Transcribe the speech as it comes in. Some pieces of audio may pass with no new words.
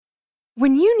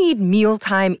When you need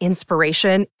mealtime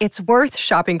inspiration, it's worth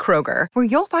shopping Kroger, where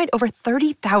you'll find over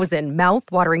 30,000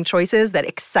 mouth-watering choices that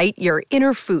excite your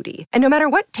inner foodie. And no matter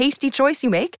what tasty choice you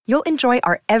make, you'll enjoy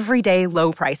our everyday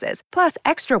low prices, plus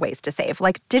extra ways to save,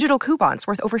 like digital coupons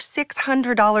worth over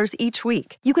 $600 each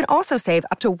week. You can also save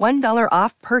up to $1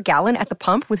 off per gallon at the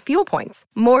pump with fuel points.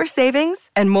 More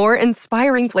savings and more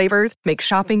inspiring flavors make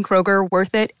shopping Kroger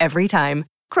worth it every time.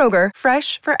 Kroger,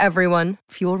 fresh for everyone.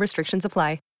 Fuel restrictions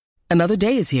apply. Another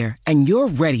day is here, and you're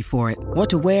ready for it. What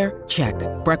to wear? Check.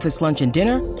 Breakfast, lunch, and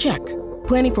dinner? Check.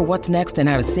 Planning for what's next and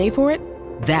how to save for it?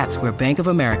 That's where Bank of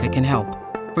America can help.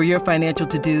 For your financial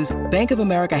to-dos, Bank of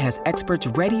America has experts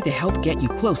ready to help get you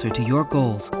closer to your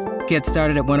goals. Get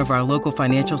started at one of our local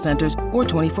financial centers or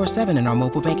 24/7 in our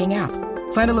mobile banking app.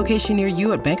 Find a location near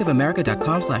you at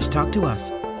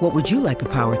bankofamerica.com/talktous. What would you like the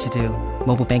power to do?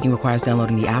 Mobile banking requires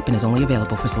downloading the app and is only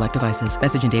available for select devices.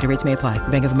 Message and data rates may apply.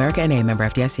 Bank of America NA, member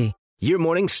FDIC. Your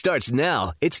morning starts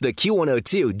now. It's the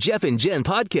Q102 Jeff and Jen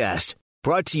podcast,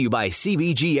 brought to you by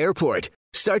CBG Airport.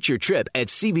 Start your trip at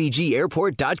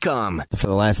CBGAirport.com. For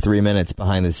the last 3 minutes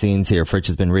behind the scenes here, Fritch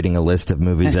has been reading a list of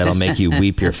movies that'll make you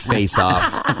weep your face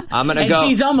off. I'm going to go.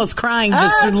 She's almost crying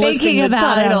just listing the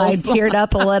titles. I teared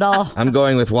up a little. I'm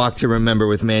going with Walk to Remember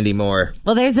with Mandy Moore.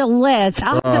 Well, there's a list.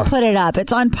 I'll have to put it up.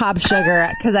 It's on Pop Sugar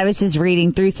because I was just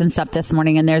reading through some stuff this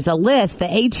morning, and there's a list, the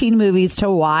 18 movies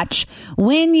to watch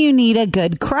when you need a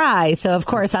good cry. So, of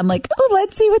course, I'm like, oh,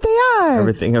 let's see what they are.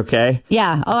 Everything okay?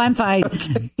 Yeah. Oh, I'm fine.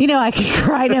 Okay. You know, I can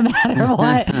cry no matter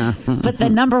what. But the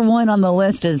number one on the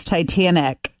list is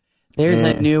Titanic. There's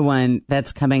a new one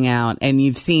that's coming out, and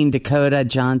you've seen Dakota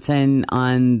Johnson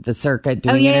on the circuit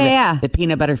doing the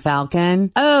Peanut Butter Falcon.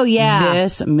 Oh, yeah.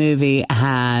 This movie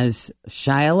has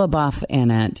Shia LaBeouf in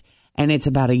it, and it's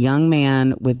about a young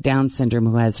man with Down syndrome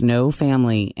who has no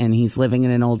family, and he's living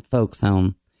in an old folks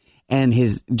home. And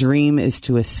his dream is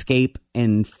to escape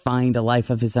and find a life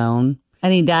of his own.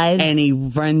 And he does. And he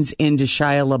runs into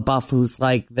Shia LaBeouf, who's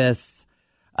like this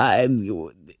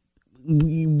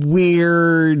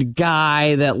weird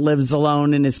guy that lives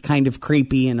alone and is kind of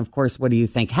creepy. And, of course, what do you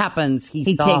think happens?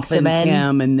 He softens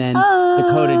him. And then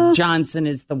Dakota Johnson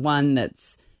is the one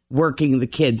that's working the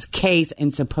kid's case.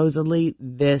 And supposedly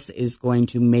this is going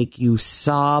to make you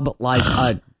sob like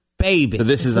a baby. So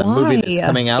this is a movie that's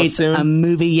coming out soon? It's a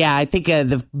movie, yeah. I think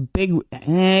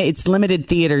it's limited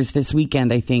theaters this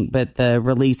weekend, I think, but the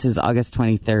release is August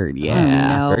 23rd.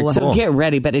 Yeah. Oh, no. So get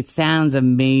ready, but it sounds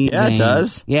amazing. Yeah, it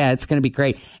does. Yeah, it's going to be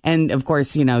great. And, of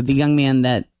course, you know, the young man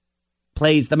that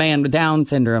plays the man with Down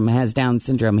syndrome has Down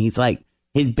syndrome. He's like,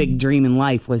 his big dream in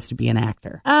life was to be an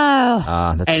actor.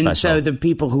 Oh. That's and special. So the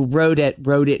people who wrote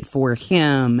it for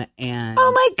him. And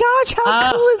oh, my gosh.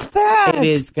 How cool is that? It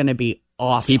is going to be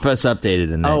awesome. Keep us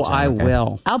updated in that. Oh, Jen, I okay?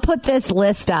 will. I'll put this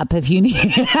list up if you need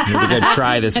it. Need a good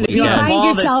cry this And if weekend. you You find Ball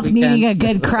yourself this weekend. needing a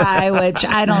good cry, which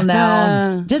I don't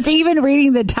know. Just even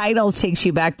reading the titles takes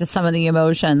you back to some of the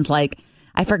emotions. Like,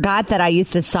 I forgot that I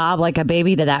used to sob like a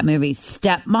baby to that movie,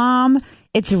 Stepmom.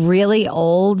 It's really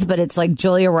old, but it's like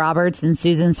Julia Roberts and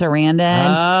Susan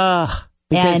Sarandon.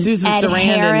 Because And Susan Ed Sarandon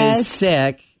Harris. is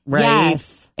sick, right?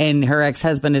 Yes. And her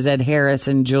ex-husband is Ed Harris,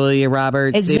 and Julia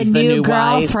Roberts Is is the new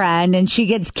wife. girlfriend, and she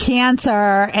gets cancer,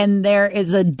 and there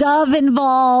is a dove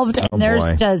involved, and Oh, there's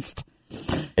boy. just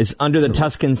Is Under the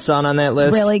Tuscan Sun on that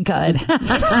list? really good.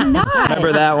 It's not.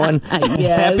 Remember that one?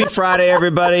 Happy Friday,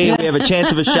 everybody. We have a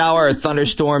chance of a shower or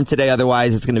thunderstorm today.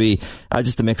 Otherwise, it's going to be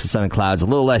just a mix of sun and clouds. A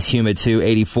little less humid, too.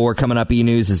 84 coming up.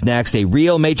 E-News is next. A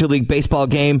real Major League Baseball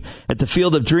game at the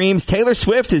Field of Dreams. Taylor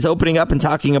Swift is opening up and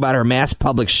talking about her mass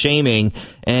public shaming.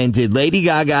 And did Lady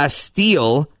Gaga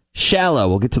steal Shallow?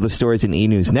 We'll get to the stories in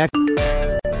E-News next.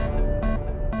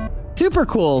 Super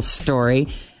cool story.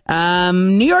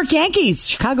 New York Yankees,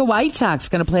 Chicago White Sox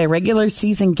going to play a regular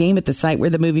season game at the site where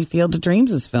the movie Field of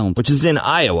Dreams was filmed. Which is in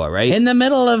Iowa, right? In the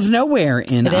middle of nowhere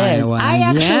in It is. Iowa. I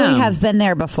actually Yeah. have been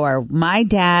there before. My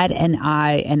dad and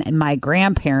I and my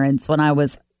grandparents, when I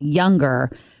was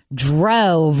younger,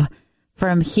 drove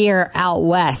from here out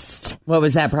west. What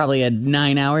was that? Probably a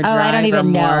 9-hour drive. Oh, I don't or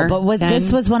even know. more? But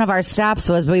this was one of our stops.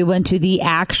 Was we went to the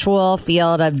actual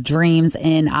Field of Dreams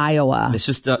in Iowa. It's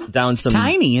just down some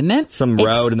tiny, isn't it? some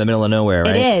road in the middle of nowhere,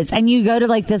 right? It is, and you go to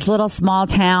like this little small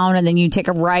town, and then you take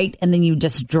a right, and then you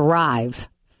just drive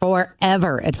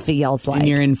forever. It feels like. And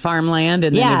you're in farmland,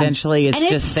 and then eventually it's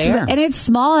just there. And it's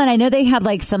small, and I know they had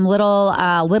like some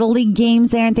little league games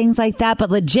there and things like that,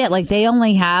 but legit, like they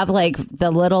only have like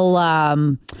the little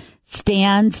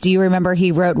stands. Do you remember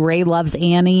he wrote Ray Loves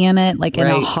Annie in it? Like in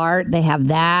a Right. heart, they have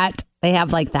that. They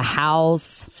have like the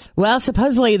house. Well,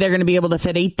 supposedly they're going to be able to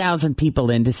fit 8,000 people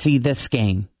in to see this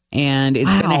game. And it's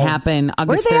going to happen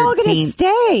August 13th. Where are they all going to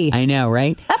stay? I know,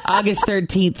 right? August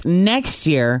 13th next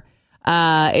year.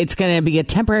 It's going to be a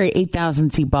temporary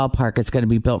 8,000-seat ballpark. It's going to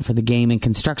be built for the game, and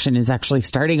construction is actually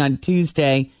starting on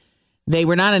Tuesday. They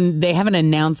haven't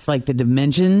announced like the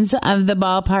dimensions of the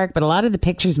ballpark, but a lot of the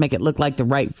pictures make it look like the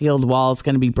right field wall is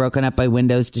going to be broken up by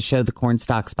windows to show the corn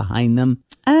stalks behind them.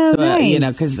 Oh, so,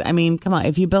 nice. Because I mean, come on,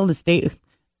 if you build a state,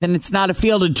 then it's not a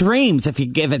field of dreams. If you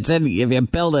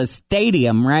build a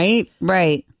stadium, right?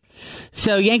 Right.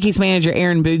 So Yankees manager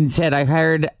Aaron Boone said, I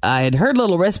had heard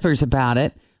little whispers about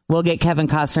it. We'll get Kevin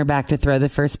Costner back to throw the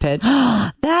first pitch.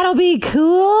 That'll be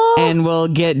cool. And we'll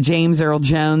get James Earl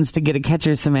Jones to get a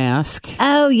catcher's mask.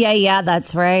 Oh, yeah,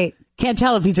 that's right. Can't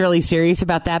tell if he's really serious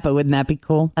about that, but wouldn't that be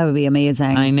cool? That would be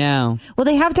amazing. I know. Well,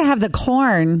 they have to have the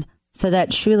corn so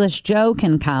that Shoeless Joe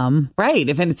can come. Right.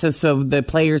 So the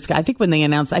players, I think when they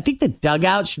announce, I think the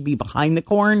dugout should be behind the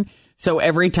corn. So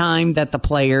every time that the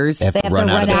players they have to run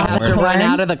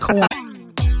out of the corn.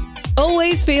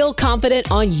 Always feel confident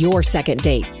on your second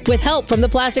date. With help from the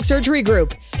Plastic Surgery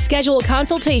Group. Schedule a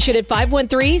consultation at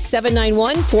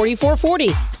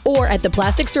 513-791-4440 or at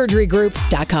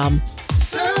theplasticsurgerygroup.com.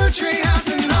 Surgery has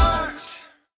an art.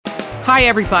 Hi,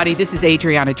 everybody. This is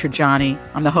Adriana Trajani.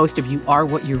 I'm the host of You Are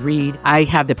What You Read. I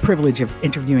have the privilege of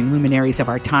interviewing luminaries of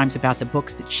our times about the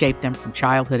books that shaped them from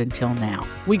childhood until now.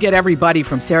 We get everybody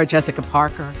from Sarah Jessica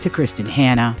Parker to Kristen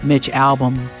Hanna, Mitch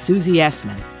Albom, Susie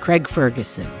Essman, Craig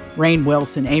Ferguson, Rainn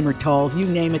Wilson, Amor Tolls, you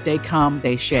name it, they come,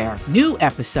 they share. New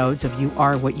episodes of You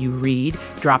Are What You Read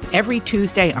drop every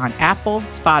Tuesday on Apple,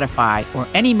 Spotify, or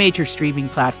any major streaming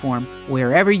platform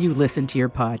wherever you listen to your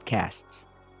podcasts.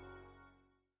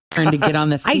 To get on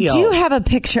the field. I do have a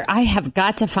picture. I have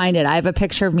got to find it. I have a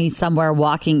picture of me somewhere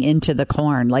walking into the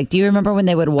corn. Like, do you remember when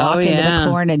they would walk into the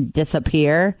corn and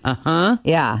disappear? Uh-huh.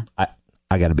 Yeah. I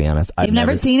got to be honest. You've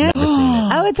never seen it? Never seen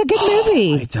it. Oh, it's a good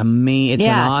movie. It's It's an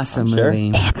awesome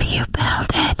movie. If you build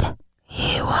it,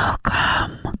 he will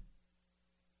come.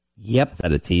 Yep. Is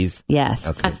that a tease?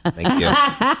 Yes. Okay. Thank you.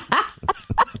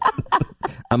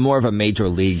 I'm more of a major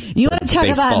league. You want to talk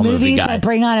about movies that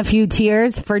bring on a few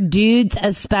tears? For dudes,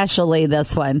 especially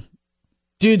this one.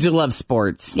 Dudes who love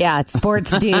sports. Yeah, it's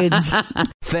sports dudes.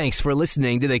 Thanks for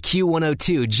listening to the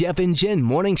Q102 Jeff and Jen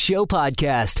Morning Show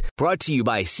podcast, brought to you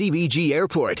by CBG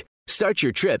Airport. Start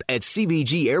your trip at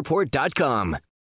CBGAirport.com.